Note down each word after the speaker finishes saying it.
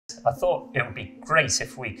I thought it would be great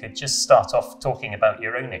if we could just start off talking about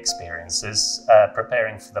your own experiences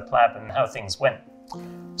preparing for the PLAB and how things went.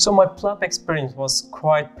 So my PLAB experience was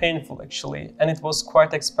quite painful actually, and it was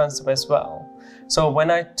quite expensive as well. So when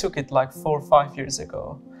I took it like 4 or 5 years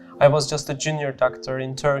ago, I was just a junior doctor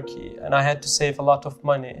in Turkey, and I had to save a lot of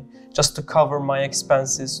money just to cover my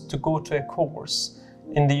expenses to go to a course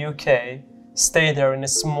in the UK, stay there in a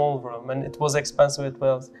small room, and it was expensive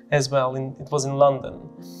as well. It was in London,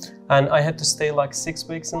 and I had to stay like 6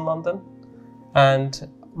 weeks in London. And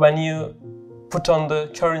when you put on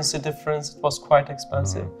the currency difference, it was quite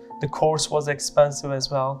expensive. The course was expensive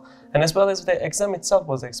as well, and as well as the exam itself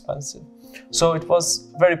was expensive. So it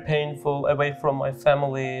was very painful, away from my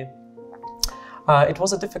family. It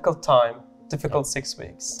was a difficult time, difficult 6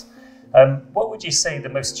 weeks. What would you say the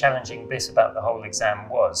most challenging bit about the whole exam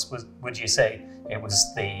was? Would you say it was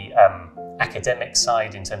the academic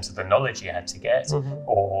side in terms of the knowledge you had to get,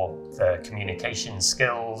 or the communication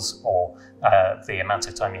skills, or the amount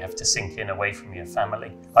of time you have to sink in away from your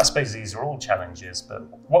family? I suppose these are all challenges, but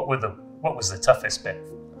what was the toughest bit?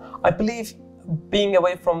 I believe being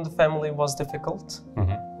away from the family was difficult,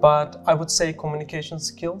 but I would say communication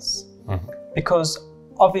skills, because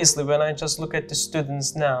obviously when I just look at the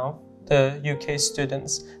students now, the UK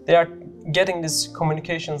students, they are getting this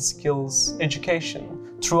communication skills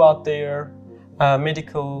education throughout their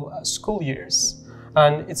medical school years,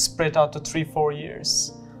 and it's spread out to 3-4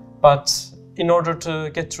 years. But in order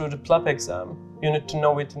to get through the PLAB exam, you need to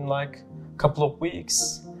know it in like a couple of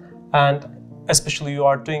weeks, and especially you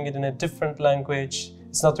are doing it in a different language,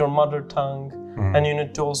 it's not your mother tongue, and you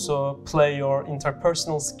need to also play your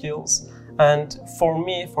interpersonal skills. And for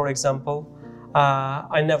me, for example,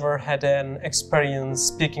 I never had an experience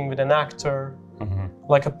speaking with an actor,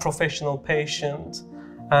 like a professional patient,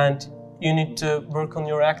 and you need to work on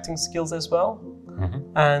your acting skills as well.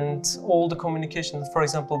 And all the communication, for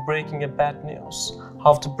example, breaking a bad news,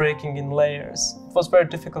 how to breaking in layers. It was very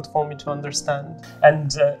difficult for me to understand.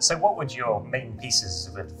 And so what would your main pieces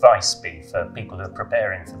of advice be for people who are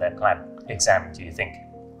preparing for their PLAB exam, do you think?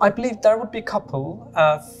 I believe there would be a couple.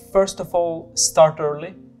 First of all, start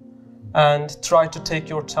early and try to take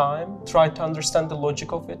your time, try to understand the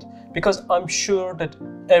logic of it, because I'm sure that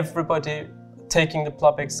everybody taking the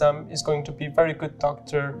PLAB exam is going to be a very good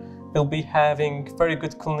doctor, will be having very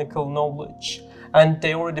good clinical knowledge, and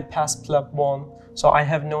they already passed PLAB-1, so I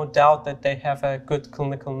have no doubt that they have a good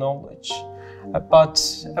clinical knowledge.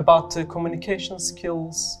 But about the communication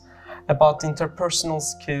skills, about the interpersonal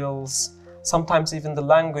skills, sometimes even the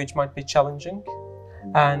language might be challenging,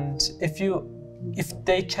 and if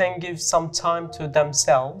they can give some time to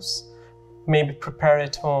themselves, maybe prepare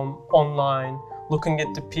at home, online, looking at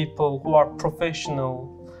the people who are professional,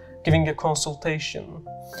 giving a consultation,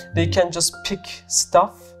 they can just pick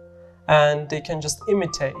stuff and they can just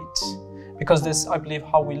imitate. Because this, I believe,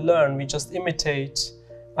 how we learn. We just imitate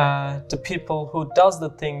the people who does the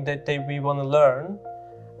thing that we want to learn,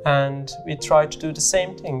 and we try to do the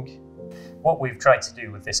same thing. What we've tried to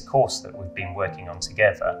do with this course that we've been working on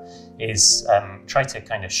together is try to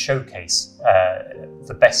kind of showcase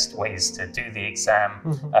the best ways to do the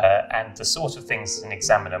exam and the sort of things an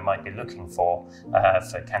examiner might be looking for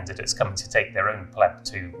candidates coming to take their own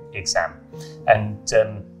PLAB-2 exam.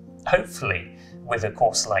 And hopefully with a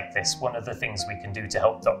course like this, one of the things we can do to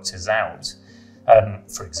help doctors out,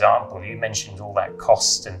 for example, you mentioned all that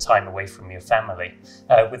cost and time away from your family.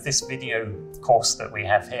 With this video course that we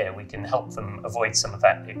have here, we can help them avoid some of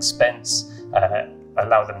that expense,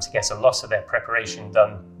 allow them to get a lot of their preparation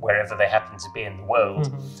done wherever they happen to be in the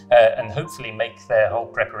world, and hopefully make their whole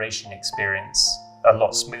preparation experience a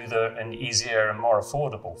lot smoother and easier and more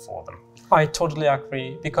affordable for them. I totally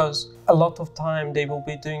agree, because a lot of time they will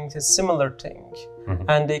be doing a similar thing,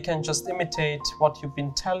 and they can just imitate what you've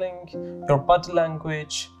been telling, your body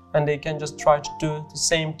language, and they can just try to do the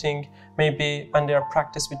same thing maybe when they are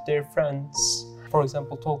practice with their friends. For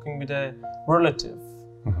example, talking with a relative.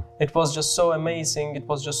 It was just so amazing, it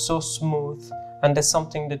was just so smooth, and that's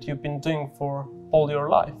something that you've been doing for all your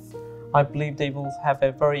life. I believe they will have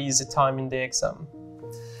a very easy time in the exam.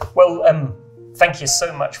 Well, thank you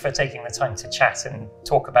so much for taking the time to chat and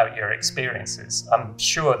talk about your experiences. I'm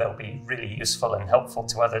sure they'll be really useful and helpful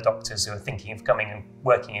to other doctors who are thinking of coming and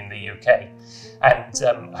working in the UK.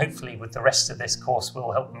 And hopefully with the rest of this course,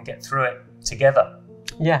 we'll help them get through it together.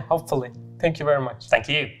 Yeah, hopefully. Thank you very much. Thank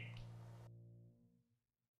you.